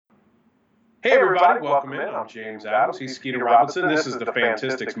Hey everybody, welcome in. I'm James Adams. He's Skeeter Robinson. This is the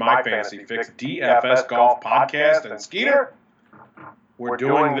Fantastics My Fantasy Fix DFS Golf Podcast. And Skeeter, we're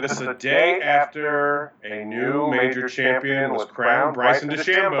doing this a day after a new major champion was crowned. Bryson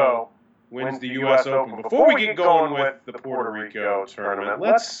DeChambeau wins the U.S. Open. Before we get going with the Puerto Rico tournament,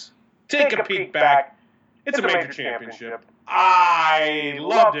 let's take a peek back. It's a major championship. I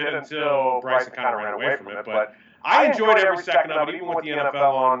loved it until Bryson kind of ran away from it, but I enjoyed every second of it, even with the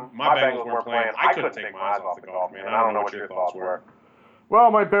NFL on. My Bengals weren't playing. I couldn't take my eyes off the golf, man. I don't know what your thoughts were.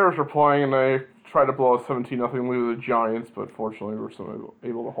 Well, my Bears were playing, and they tried to blow a 17-0 lead with the Giants, but fortunately we were still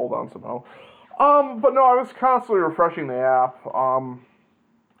able to hold on somehow. But no, I was constantly refreshing the app.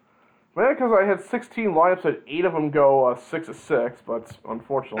 Mainly because I had 16 lineups, and 8 of them go 6-6, but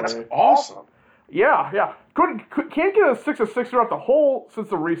unfortunately... That's awesome. Yeah. Can't get a 6-6 throughout the whole since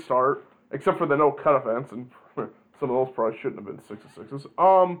the restart, except for the no-cut events, and some of those probably shouldn't have been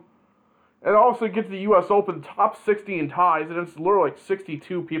 6-6s. And also get to the U.S. Open, top 60 in ties, and it's literally like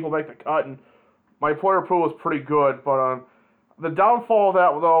 62 people make the cut, and my player pool was pretty good, but the downfall of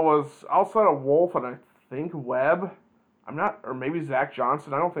that, though, was outside of Wolf and I think Webb, or maybe Zach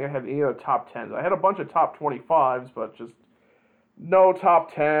Johnson, I don't think I had any of the top 10s. I had a bunch of top 25s, but just no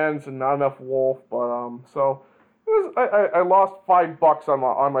top 10s and not enough Wolf, but, so... I lost $5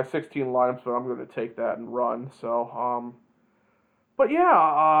 on my 16 lineups, but I'm going to take that and run. So, but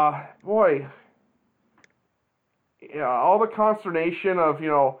yeah, boy, yeah, all the consternation of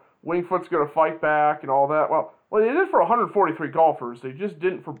Wingfoot's going to fight back and all that. Well, they did for 143 golfers. They just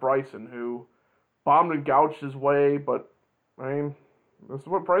didn't for Bryson, who bombed and gouged his way. But I mean, this is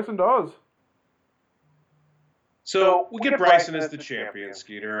what Bryson does. So we get Bryson as the champion,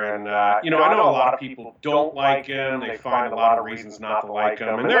 Skeeter, and I know a lot of people don't like him. They find a lot of reasons not to like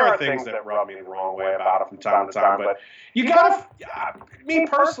him, and there are things that rub me the wrong way about him from time to time. But you gotta, me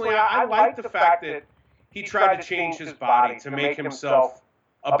personally, I like the fact that he tried to change his body to make himself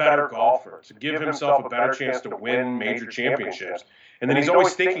a better golfer, to give himself a better chance to win major championships, and then he's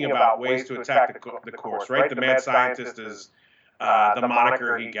always thinking about ways to attack the course. Right, the mad scientist is the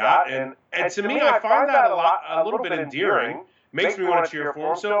moniker he got, and to me, I find that a little bit endearing. Makes me want to cheer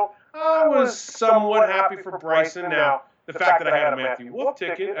for him. So I was somewhat happy for Bryson. Now, the fact that I had a Matthew Wolff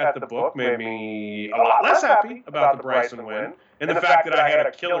ticket at the book made me a lot less happy about the Bryson win, and the fact that I had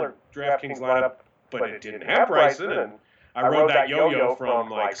a killer DraftKings lineup, but it didn't have Bryson, and I rode that yo-yo from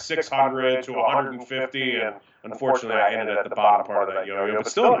like 600 to 150, and unfortunately, I ended at the bottom part of that yo-yo, but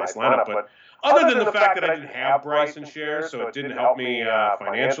still a nice lineup. But other than the fact that I didn't have Bryson shares, so it didn't help me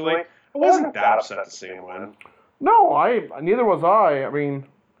financially, I wasn't that upset to see him win. No, neither was I. I mean,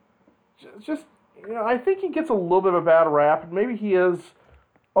 just I think he gets a little bit of a bad rap, and maybe he is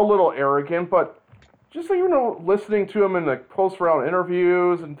a little arrogant, but just listening to him in the post-round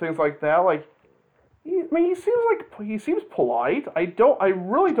interviews and things like that, like, he seems polite. I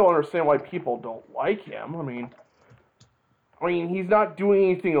really don't understand why people don't like him. I mean, he's not doing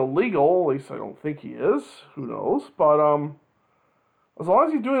anything illegal. At least I don't think he is. Who knows? But as long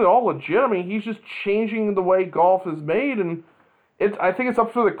as he's doing it all legit, I mean, he's just changing the way golf is made, and I think it's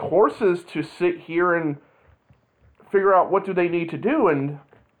up to the courses to sit here and figure out what do they need to do, and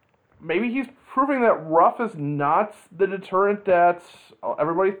maybe he's proving that rough is not the deterrent that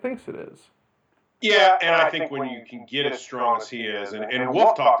everybody thinks it is. Yeah, and I think when you can get as strong as he is, and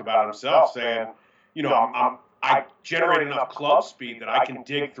Wolff talked about it himself, saying, I generate enough club speed that I can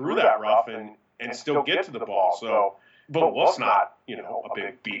dig through that rough and still get to the ball. So, but Wolff's not, a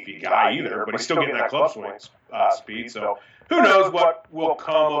big beefy guy either, but he's still getting that club swing speed. So who knows what will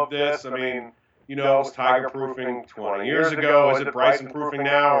come of this? I mean, it was Tiger proofing 20 years ago. Is it Bryson proofing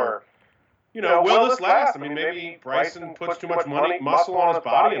now? Or, will this last? I mean, maybe Bryson puts too much muscle on his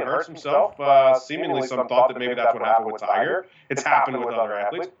body and hurts himself. Seemingly some thought that maybe that's what happened with Tiger. It's happened with other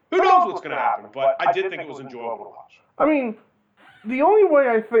athletes. Who knows what's going to happen? But I did think it was enjoyable to watch. I mean, the only way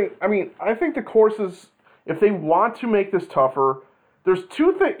I think the courses, if they want to make this tougher, there's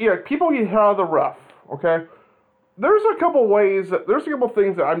two things. Yeah, people get hit out of the rough, okay? There's a couple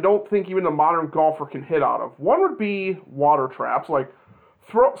things that I don't think even a modern golfer can hit out of. One would be water traps, like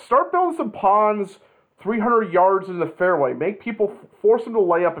start building some ponds 300 yards in the fairway. Make people force them to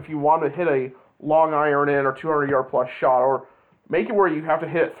lay up if you want to hit a long iron in or 200-yard plus shot, or make it where you have to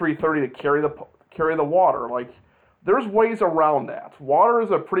hit it 330 to carry the water. Like, there's ways around that. Water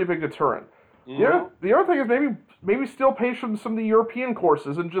is a pretty big deterrent. Mm-hmm. The other thing is maybe steal pace from some of the European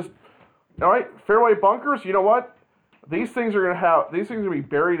courses and just, all right, fairway bunkers. You know what? These things are going to be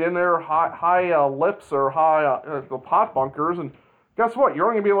buried in there, high lips or high pot bunkers, and guess what? You're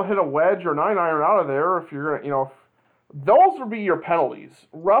only going to be able to hit a wedge or 9-iron out of there if you're going to, those would be your penalties.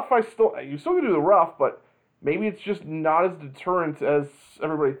 Rough, you still can do the rough, but maybe it's just not as deterrent as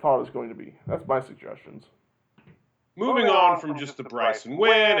everybody thought it was going to be. That's my suggestions. Moving on from just the Bryson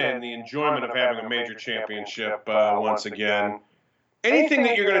win and the enjoyment of having a major championship once again, anything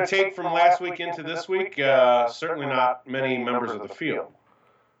that you're going to take from last week into this week? Certainly not many members of the field.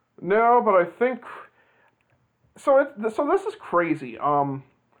 No, but I think so. This is crazy.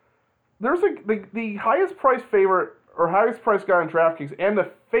 There's the highest price favorite or highest price guy on DraftKings, and the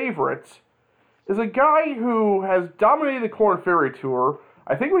favorite is a guy who has dominated the Corn Ferry Tour.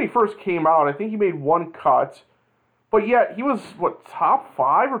 I think when he first came out, I think he made one cut, but yet he was top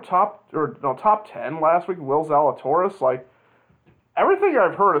 5 or top 10 last week. Will Zalatoris, like everything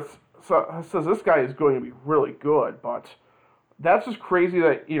I've heard says this guy is going to be really good, but that's just crazy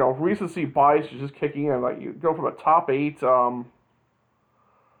that recency bias is just kicking in. Like you go from a top 8, top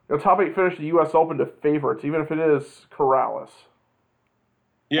 8 finish the U.S. Open to favorites, even if it is Corales.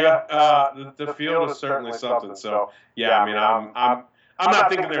 Yeah, the field is certainly something. So yeah, I mean, I'm not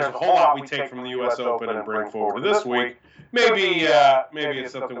thinking there's a whole lot we take from the U.S. Open and bring forward to this week. Maybe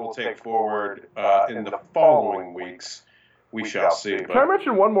it's something we'll take forward in the following weeks. We shall see. But... Can I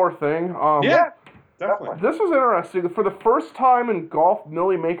mention one more thing? Yeah, definitely. This was interesting. For the first time in golf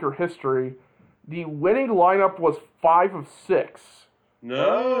Millie Maker history, the winning lineup was 5 of 6.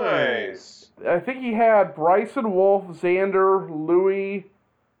 Nice. I think he had Bryson, Wolf, Xander, Louis.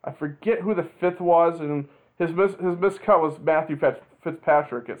 I forget who the 5th was, and his missed cut was Matthew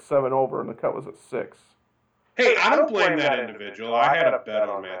Fitzpatrick at 7 over, and the cut was at 6. Hey, I don't blame that individual. I had a bet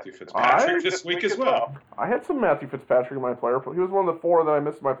on Matthew Fitzpatrick this week as well. I had some Matthew Fitzpatrick in my player pool. He was one of the 4 that I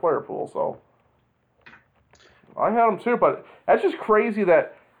missed in my player pool, so I had him too. But that's just crazy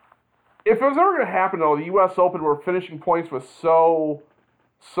that if it was ever going to happen, though, the U.S. Open where finishing points was so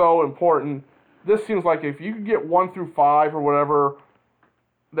important. This seems like if you could get 1 through 5 or whatever,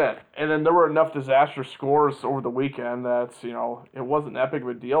 and then there were enough disaster scores over the weekend that it wasn't that big of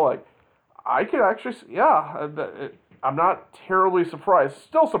a deal. Like I could actually, I'm not terribly surprised.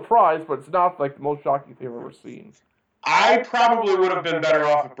 Still surprised, but it's not like the most shocking thing I've ever seen. I probably would have been better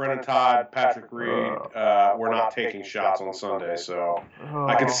off if Brennan Todd, Patrick Reed were not taking shots on Sunday. So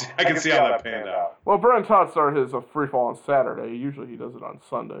I can see how that panned out. Well, Brennan Todd started his free fall on Saturday. Usually he does it on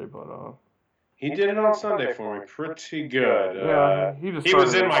Sunday, but he did it on Sunday for me, pretty good. Yeah, he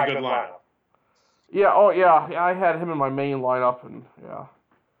was in my good lineup. Yeah, I had him in my main lineup, and yeah.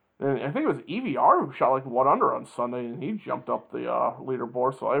 And I think it was EVR who shot like 1 under on Sunday, and he jumped up the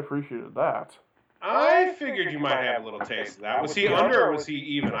leaderboard, so I appreciated that. I figured you might have a little taste of that. Was he under or was he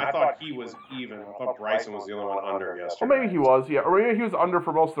even? I thought he was even. I thought Bryson was the only one under yesterday. Well, maybe he was, yeah. Or maybe he was under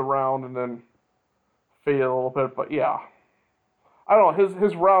for most of the round and then faded a little bit, but yeah. I don't know,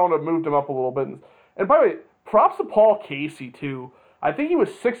 his round had moved him up a little bit. And by the way, props to Paul Casey, too. I think he was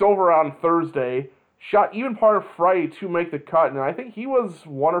 6 over on Thursday, shot even part of Friday to make the cut, and I think he was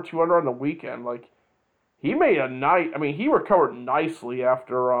 1 or 2 under on the weekend. Like, he made he recovered nicely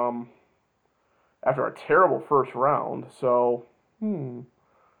after a terrible first round. So,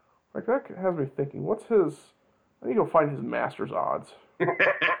 like that has me thinking, I need to go find his Masters odds.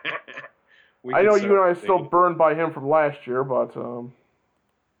 I know you and I are still burned by him from last year, but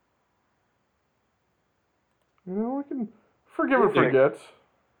we can forgive and forget.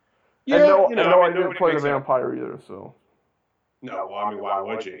 Yeah, and I didn't play the vampire either, so. No, well, why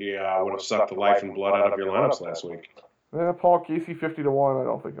would you? He would have sucked the life and blood out of your lineups last week. Yeah, Paul Casey 50-1. I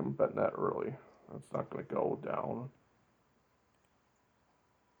don't think I'm betting that early. That's not going to go down.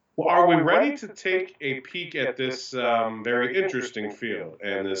 Well, are we ready to take a peek at this very interesting field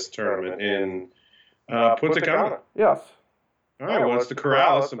and this tournament in Punta Cana? Yes. All right, well, it's the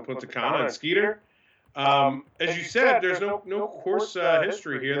Corales and Punta Cana and Skeeter. As you said, there's no course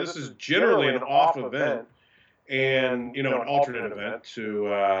history here. This is generally an off event and, an alternate event to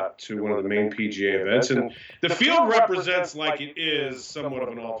one of the main PGA events. And the field represents like it is somewhat of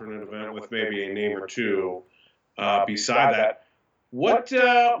an alternate event with maybe a name or two beside that. What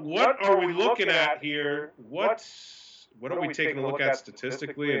are we looking at here? What are we taking a look at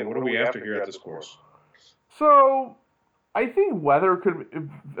statistically, and what are we after here at this course? So, I think weather could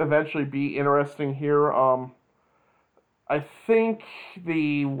eventually be interesting here. I think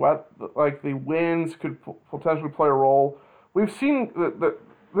the winds could potentially play a role. We've seen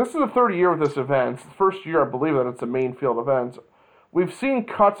this is the third year of this event. It's the first year, I believe, that it's a main field event. We've seen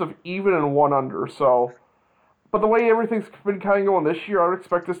cuts of even and 1 under, so. But the way everything's been kind of going this year, I would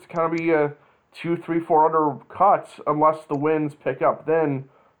expect this to kind of be a 2, 3, 4 under cuts unless the winds pick up. Then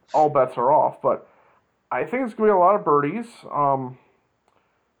all bets are off. But I think it's going to be a lot of birdies.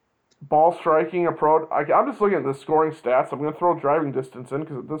 ball striking approach. I'm just looking at the scoring stats. I'm going to throw driving distance in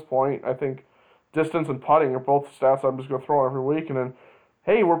because at this point, I think distance and putting are both stats I'm just going to throw every week. And then,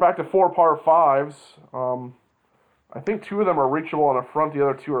 hey, we're back to 4 par 5s. I think 2 of them are reachable on the front. The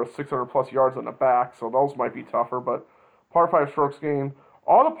other 2 are 600-plus yards on the back, so those might be tougher. But par 5 strokes gained.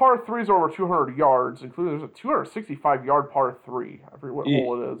 All the par 3s are over 200 yards, including there's a 265-yard par 3. I forget what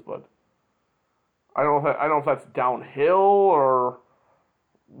hole it is, but I don't know if that's downhill or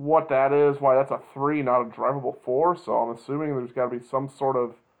what that is, why that's a 3, not a drivable 4. So I'm assuming there's got to be some sort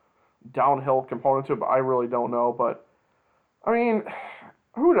of downhill component to it, but I really don't know. But, I mean,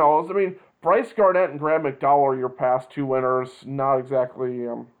 who knows? I mean, Bryce Garnett and Graham McDowell are your past 2 winners. Not exactly,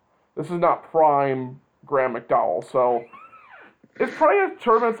 this is not prime Graham McDowell, so it's probably a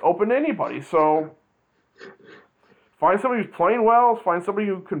tournament's open to anybody. So find somebody who's playing well, find somebody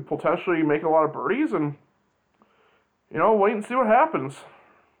who can potentially make a lot of birdies, and, wait and see what happens.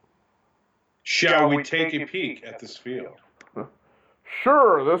 Shall we take a peek at this field?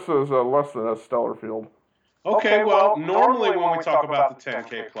 Sure, this is less than a stellar field. Okay, well, normally when we talk about the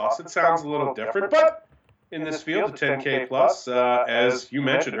 10K plus, it sounds a little different, but in this field, the 10K plus, as you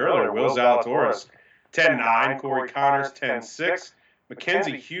mentioned earlier, Will Zalatoris, 10-9, Corey Connors, 10-6,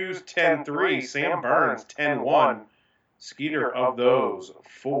 Mackenzie Hughes, 10-3, Sam Burns, 10-1. Skeeter, of those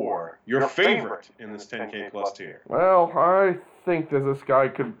 4, your favorite in this 10K plus tier? Well, I think that this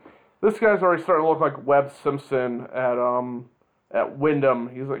guy's already starting to look like Webb Simpson at Wyndham.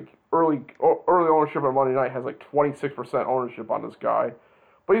 He's like early ownership on Monday night has like 26% ownership on this guy.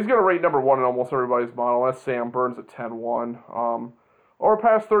 But he's going to rate number 1 in almost everybody's model. That's Sam Burns at 10-1. Over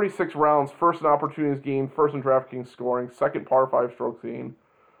past 36 rounds, first in opportunities gained, first in DraftKings scoring, second par 5 strokes gained.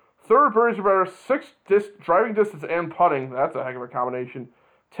 Third birdies are better, 6th driving distance and putting. That's a heck of a combination.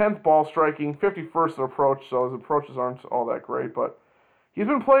 10th ball striking, 51st in approach, so his approaches aren't all that great. But he's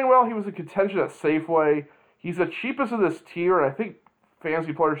been playing well. He was in contention at Safeway. He's the cheapest of this tier, and I think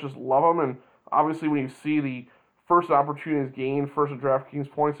fantasy players just love him. And obviously when you see the first opportunities gained, first in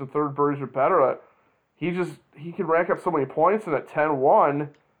DraftKings points, and third birdies are better, he can rack up so many points, and at 10-1,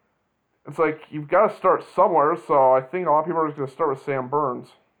 it's like you've got to start somewhere, so I think a lot of people are just going to start with Sam Burns.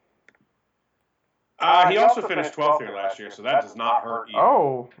 He also finished 12th here last year, so that does not hurt either.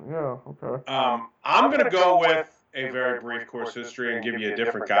 Oh, yeah, okay. I'm going to go with a very brief course history and give you a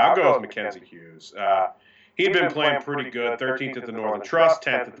different guy. I'll go with Mackenzie Hughes. He'd been playing pretty good, 13th at the Northern Trust,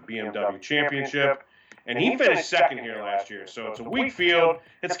 10th at the BMW Championship, and he finished 2nd here last year, so it's a weak field.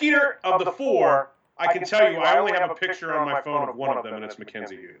 And Skeeter, of the 4, I can tell you I only have a picture on my phone of one of them, and it's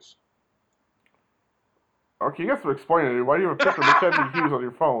Mackenzie Hughes. Okay, you got to explain it. Why do you have a picture of Mackenzie Hughes on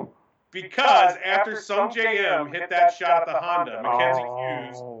your phone? Because after Sung JM hit that shot at the Honda, Mackenzie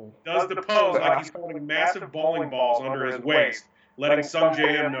Hughes does the pose like he's holding massive bowling balls under his waist, letting Sung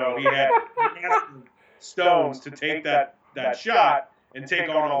JM know he had massive stones to take that shot and take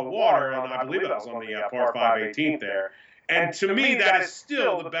on all the water. And I believe that was on the par 5 18th there. And to me, that is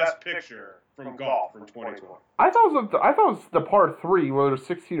still the best picture from golf from 2020. I thought it was the par 3, whether it was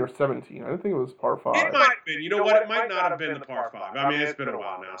 16 or 17. I didn't think it was par 5. It might have been. You know what? It might not have been the par 5. I mean, it's been a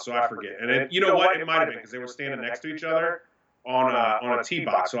while now, so I forget. And you know what? It might have been because they were standing next to each other on a tee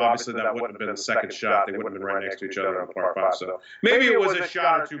box. So obviously that wouldn't have been the second shot. They wouldn't have been right next to each other on the par 5. So maybe it was a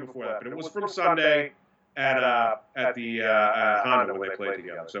shot or two before that, but it was from Sunday at the Honda when they played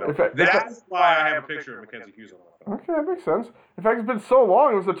together. So that's why I have a picture of Mackenzie Hughes on my phone. Okay, that makes sense. In fact, it's been so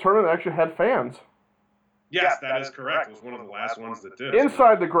long, it was a tournament that actually had fans. Yes, that is correct. It was one of the last ones that did.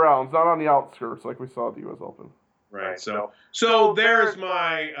 Inside the grounds, not on the outskirts like we saw at the U.S. Open. Right. So there's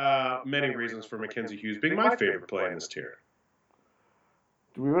my many reasons for Mackenzie Hughes being my favorite play in this tier.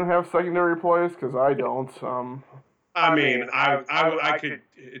 Do we even have secondary plays? Because I don't. I mean, I could.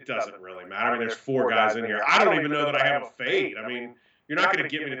 It doesn't really matter. I mean, there's 4 guys in here. I don't even know that I have a fade. I mean, you're not going to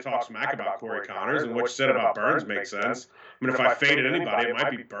get me to talk smack about Corey Connors, and what you said about Burns makes sense. I mean, if I faded anybody, it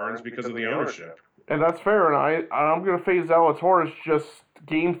might be Burns because of the ownership. And that's fair, and I'm going to fade Zalatoris just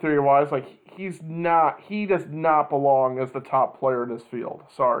game theory-wise. Like, he does not belong as the top player in this field.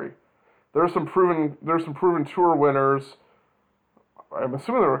 Sorry. There's some proven tour winners. I'm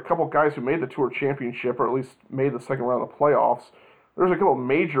assuming there were a couple guys who made the tour championship, or at least made the second round of the playoffs. There's a couple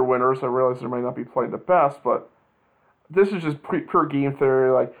major winners. I realize they might not be playing the best, but this is just pure game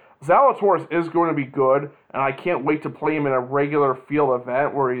theory. Like, Zalatoris is going to be good, and I can't wait to play him in a regular field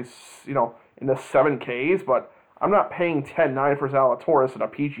event where he's, in the 7Ks, but I'm not paying 10-9 for Zalatoris in a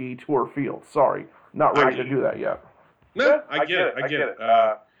PGA Tour field. Sorry. Not ready to do that yet. No, I get it.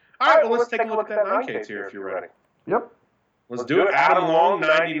 All right, well, let's take a look at that 9K tier if you're ready. Yep. Let's do it. Adam Long,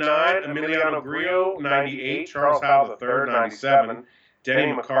 99. Emiliano Grillo, 98. Charles Howell III, 97.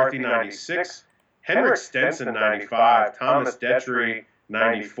 Denny McCarthy, 96, Henrik Stenson, 95, Thomas Detry,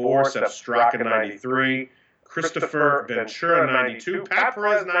 94, Sepp Straka, 93, Christopher Ventura, 92, Pat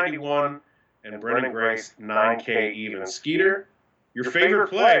Perez, 91, and Brendan Grace, 9K even. Skeeter, your favorite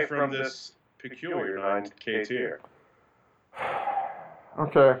play from this peculiar 9K tier?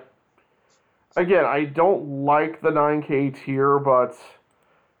 Okay. Again, I don't like the 9K tier, but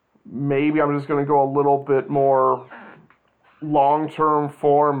maybe I'm just going to go a little bit more long-term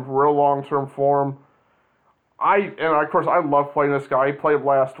form, real long-term form. Of course, I love playing this guy. I played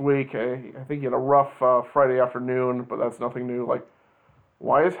last week. I think he had a rough Friday afternoon, but that's nothing new. Like,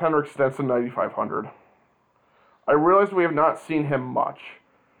 why is Henrik Stenson 9,500? I realize we have not seen him much,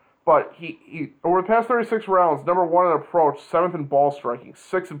 but he over the past 36 rounds, number 1 in approach, 7th in ball striking,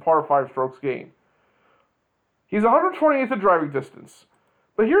 6th in par 5 strokes gained. He's 128th in driving distance.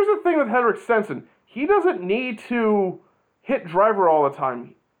 But here's the thing with Henrik Stenson. He doesn't need to hit driver all the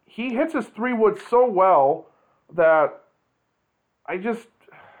time. He hits his 3-wood so well that I just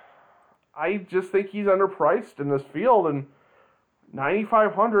think he's underpriced in this field, and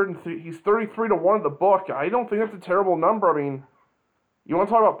 9,500, and he's 33 to 1 in the book. I don't think that's a terrible number. I mean, you want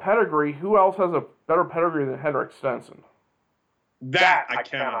to talk about pedigree? Who else has a better pedigree than Henrik Stenson? That I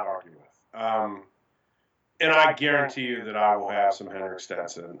cannot argue with. And I guarantee you that I will have some Henrik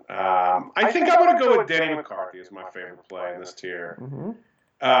Stenson. I think I'm going to go with Denny McCarthy as my favorite play in this tier. Mm-hmm.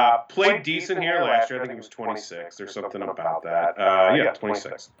 Played decent here last year. I think he was 26. There's something about that.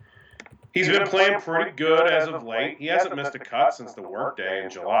 26. He's been playing pretty good as of late. He hasn't missed a cut since the workday in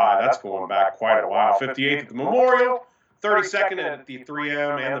July. That's going back quite a while. 58th at the Memorial, 32nd at the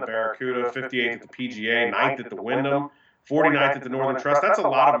 3M and the Barracuda, 58th at the PGA, 9th at the Wyndham, 49th at the Northern Trust. That's a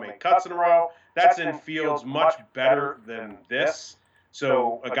lot of make cuts in a row. That's in fields much better than this.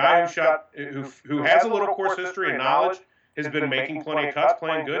 So a guy who has a little course history and knowledge has been making plenty of cuts,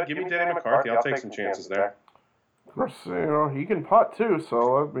 playing good. Give me Denny McCarthy. I'll take some chances there. Of course, he can putt too,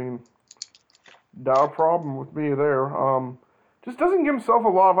 so I mean, not a problem with me there. Just doesn't give himself a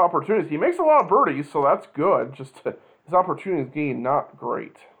lot of opportunities. He makes a lot of birdies, so that's good. Just his opportunities gained, not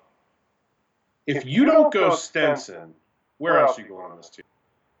great. If you don't go Stenson, where else are you going on this team?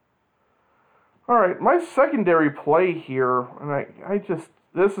 All right, my secondary play here, and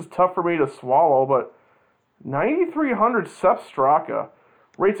this is tough for me to swallow, but 9,300 Sepp Straka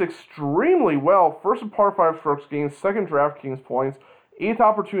rates extremely well. First in par 5 strokes gained, 2nd DraftKings points, 8th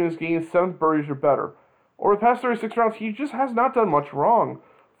opportunities gained, 7th birdies or better. Over the past 36 rounds, he just has not done much wrong.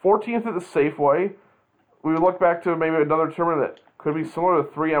 14th at the Safeway. We would look back to maybe another tournament that could be similar to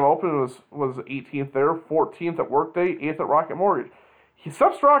the 3M Open, was 18th there, 14th at Workday, 8th at Rocket Mortgage.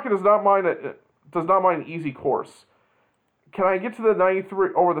 Sepp Straka does not mind an easy course. Can I get to the 93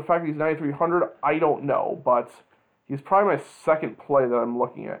 over the fact that he's 9,300? I don't know, but he's probably my second play that I'm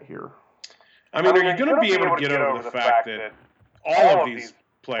looking at here. I mean, are you going to be able to get over the fact that all of these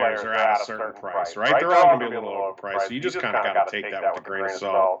players are at a certain price, right? They're all going to be a little overpriced, so you just kind of got to take that with a grain of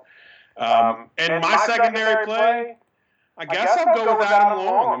salt. And my secondary play, I guess I'll go with Adam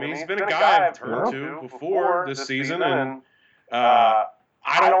Long. I mean, he's been a guy I've turned to before this season, and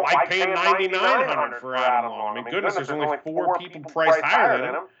I don't like paying $9,900 for Adam Long. I mean, goodness, there's only 4 people priced higher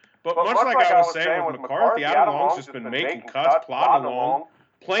than him. But much like I was saying with McCarthy, Adam Long's just been making cuts, plodding along,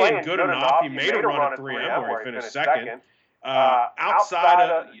 playing good enough. He made a run at 3M where he finished second. Outside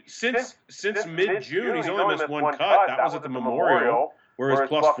of since mid-June, he's only missed 1 cut. That was at the Memorial, where he was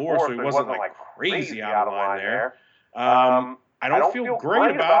 +4, so he wasn't like crazy out of line there. I don't feel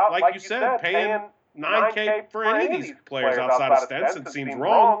great about, like you said, paying $9K for any of these players outside of Stenson. Seems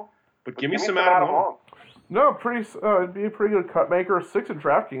wrong, but give me some Adam Long. No, it'd be a pretty good cut maker. 6th at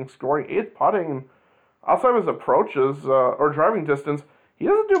DraftKings scoring, 8th putting. Outside of his approaches or driving distance, he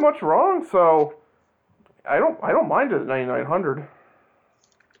doesn't do much wrong. So I don't mind it at 9,900.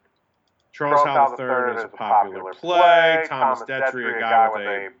 Charles Howell III is a popular play. Thomas Detry, a guy with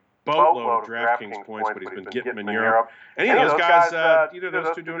a boatload of DraftKings points, but he's been getting them in Europe. Any of those guys, either of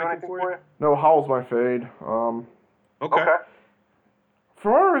those two do anything for you? No, Howell's my fade. Okay.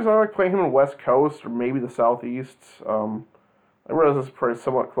 For whatever reason, I like playing him in West Coast or maybe the Southeast. I realize this is pretty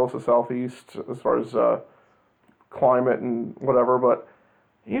somewhat close to Southeast as far as climate and whatever, but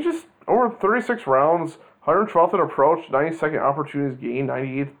he just, over 36 rounds, 112th in approach, 92nd opportunities gained,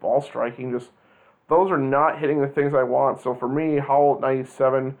 98th ball striking, just those are not hitting the things I want. So for me, Howell at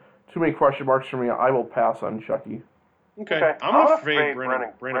 97, too many question marks for me. I will pass on Chucky. Okay. I'm going to fade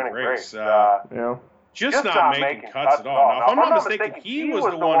Brennan Grace. Yeah. Just not making cuts at all. Now, if I'm not mistaken, he was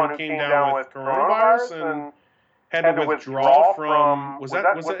the one who came down with coronavirus and had to withdraw from. Is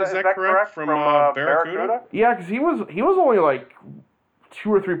that correct? From Barracuda? Yeah, because he was only like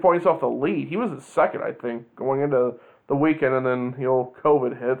 2 or 3 points off the lead. He was at second, I think, going into the weekend, and then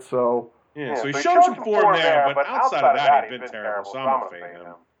COVID hit. So so he showed some form there, but outside of that, he's been terrible. So I'm gonna fade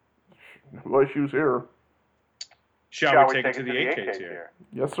him. No issues here. Shall we take it to the 8K tier?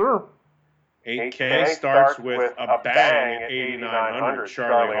 Yes, sir. 8K starts with a bang at 8,900.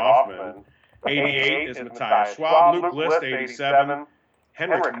 Charlie Hoffman. 88 is Matthias Schwab. Luke List, 87.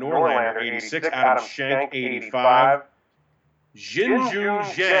 Henrik Norlander, 86. Adam Schenk, 85. Jinjun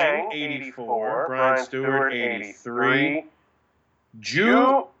Zhang, 84. Brian Stewart, 83.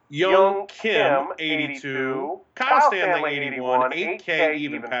 Ju Young Kim, 82. Kyle Stanley, 81. 8K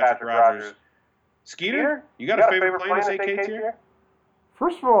even Patrick Rogers. Skeeter, you got a favorite play in this 8K tier?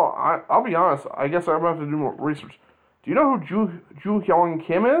 First of all, I'll be honest. I guess I'm going to have to do more research. Do you know who Ju Hyung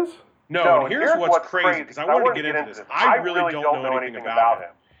Kim is? No, and here's what's crazy, because I wanted to get into this. I really don't know anything about him.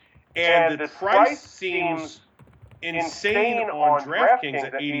 And the price seems insane on DraftKings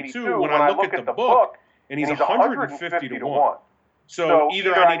at 82 when I look at the book, and he's 150 to 1. So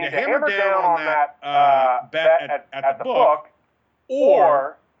either I need to hammer down on that bet at the book,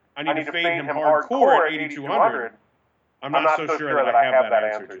 or I need to fade him hardcore at 8,200. I'm not so sure that I have that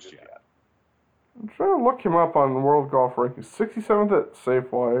answer just yet. I'm trying to look him up on World Golf Rankings. 67th at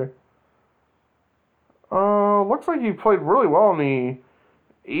Safeway. Looks like he played really well on the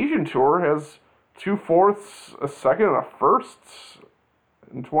Asian Tour. Has 2 fourths, a second, and a first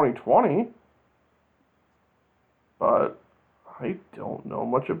in 2020. But I don't know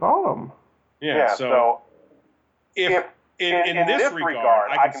much about him. Yeah, so if in this regard,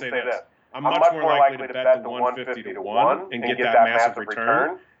 I can say this. I'm much more likely to bet the 150 to 1 and get that massive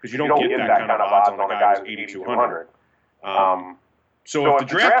return, because you don't get that kind of odds on a guy who's 8,200. So if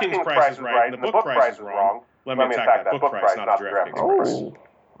the DraftKings price is right and the book price is wrong, let me attack that book price, not the DraftKings price. Oh,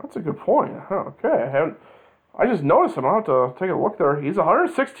 that's a good point. Okay, I just noticed him. I'll have to take a look there. He's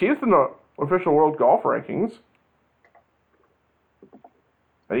 116th in the official World Golf Rankings.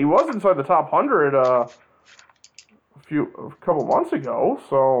 And he was inside the top 100 a couple months ago,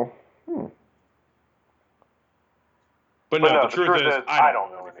 so... But no, the truth is, I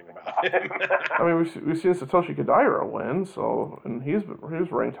don't know anything about him. I mean, we've seen Satoshi Kodaira win, and he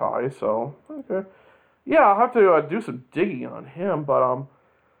was ranked high, so okay. Yeah, I'll have to do some digging on him, but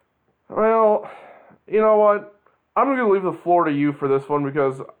well, you know what? I'm gonna leave the floor to you for this one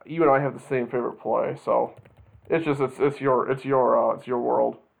because you and I have the same favorite play, so it's your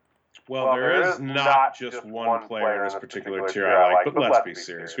world. Well, there is not just one player in this particular tier I like, but let's be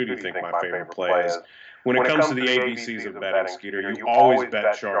serious. Who do you think my favorite play is? When it comes to the ABCs of betting, Skeeter, you always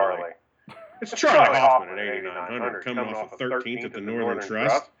bet Charlie. It's Charlie Hoffman at 8,900, coming off of 13th at the Northern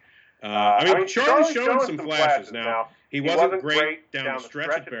Trust. I mean, Charlie's showing some flashes. Now, he wasn't great down the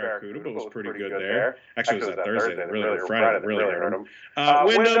stretch at Barracuda, but was pretty good there. Actually, it was that Thursday that really, or Friday that really hurt him.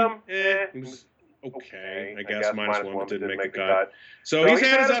 Wyndham, he was okay, I guess, -1, but didn't make the cut. So he's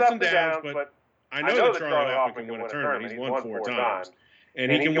had his ups and downs, but I know that Charlie Hoffman can win a tournament. He's won 4 times. And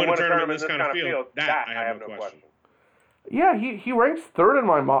he can win a tournament in this kind of field. That I have no question. Yeah, he ranks 3rd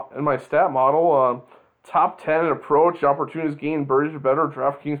in my stat model. Top 10 in approach, opportunities gained, birdies are better,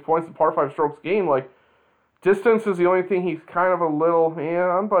 DraftKings points, and par 5 strokes gained. Like, distance is the only thing he's kind of a little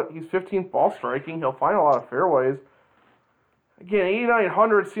on, but he's 15th ball striking. He'll find a lot of fairways. Again,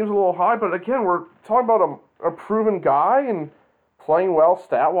 8,900 seems a little high, but again, we're talking about a proven guy and playing well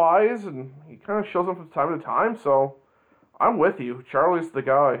stat-wise, and he kind of shows up from time to time, so I'm with you. Charlie's the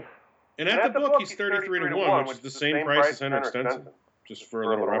guy. And at the book, he's 33 to 1, which is the same price as Henrik Stenson. Just for a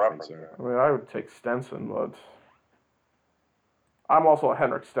little reference there. I mean, I would take Stenson, but I'm also a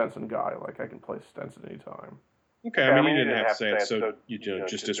Henrik Stenson guy. Like, I can play Stenson anytime. Okay, I mean, you didn't have to say it, so you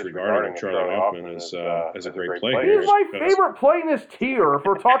just disregarding Charlie Hoffman as a great play. He's my favorite play in this tier. If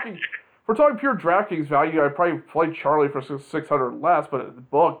we're talking pure DraftKings value, I'd probably play Charlie for 600 less, but at the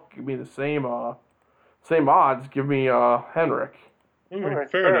book, give me the same odds. Give me Henrik. Right,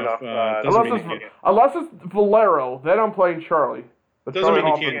 fair enough. Unless it's Valero, then I'm playing Charlie. But doesn't mean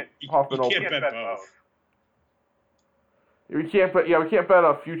you can't bet both. We can't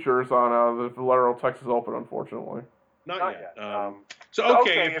bet futures on the Valero Texas Open, unfortunately. Not yet. So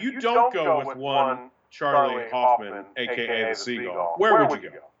if you don't go with one Charlie Hoffman, aka the Seagull, where would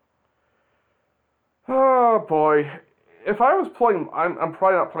you go? Oh boy, if I was playing, I'm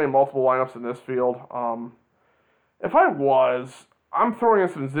probably not playing multiple lineups in this field. If I was, I'm throwing in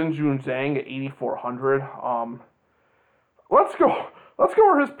some Jinjun Zhang at 8,400. Let's go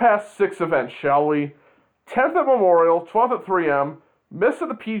over his past 6 events, shall we? 10th at Memorial, 12th at 3M, missed at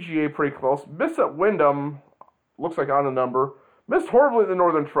the PGA pretty close, missed at Wyndham, looks like on the number, missed horribly at the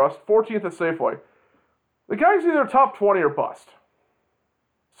Northern Trust, 14th at Safeway. The guy's either top 20 or bust.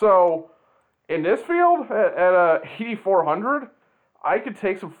 So, in this field, at 8,400, I could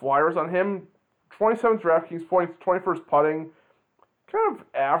take some flyers on him. 27th DraftKings points, 21st putting, kind of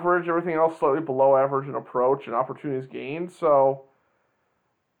average, everything else slightly below average in approach and opportunities gained. So,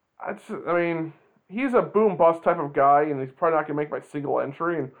 he's a boom-bust type of guy, and he's probably not going to make my single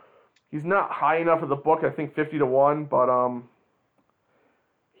entry, and he's not high enough at the book, I think 50-1, but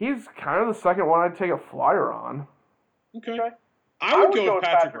he's kind of the second one I'd take a flyer on. Okay. I would go with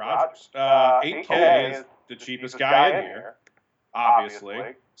Patrick Rogers. 8K is the cheapest guy in here,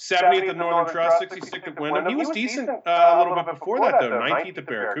 obviously. 70th at Northern Trust, 66th at Wyndham. He was decent a little bit before that, though. 19th at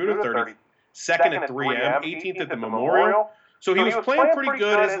Barracuda, 32nd at 3M, 18th at the Memorial. So he was playing pretty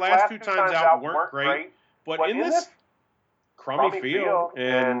good. His last two times out weren't great. But in this crummy field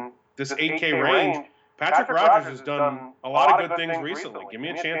and this 8K range, Patrick Rogers has done a lot of good things recently. Give me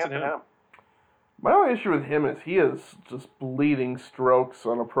a chance at him. My only issue with him is he is just bleeding strokes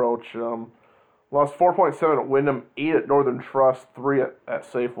on approach. Lost 4.7 at Wyndham, 8 at Northern Trust, 3 at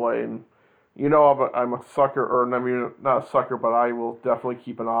Safeway. And you know I'm a sucker, or I mean, not a sucker, but I will definitely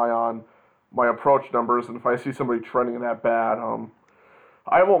keep an eye on my approach numbers. And if I see somebody trending that bad,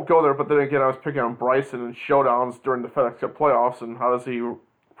 I won't go there. But then again, I was picking on Bryson in showdowns during the FedEx Cup playoffs. And how does he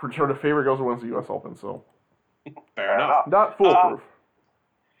return to favor? Goes and wins the U.S. Open. So fair enough. Not foolproof.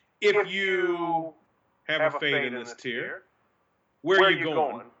 If you have a fade in this tier, where are you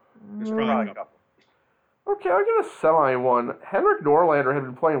going? It's probably a couple. Okay, I'll get a semi one. Henrik Norlander had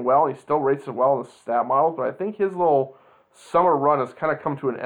been playing well, and he still rates it well in the stat models, but I think his little summer run has kind of come to an end.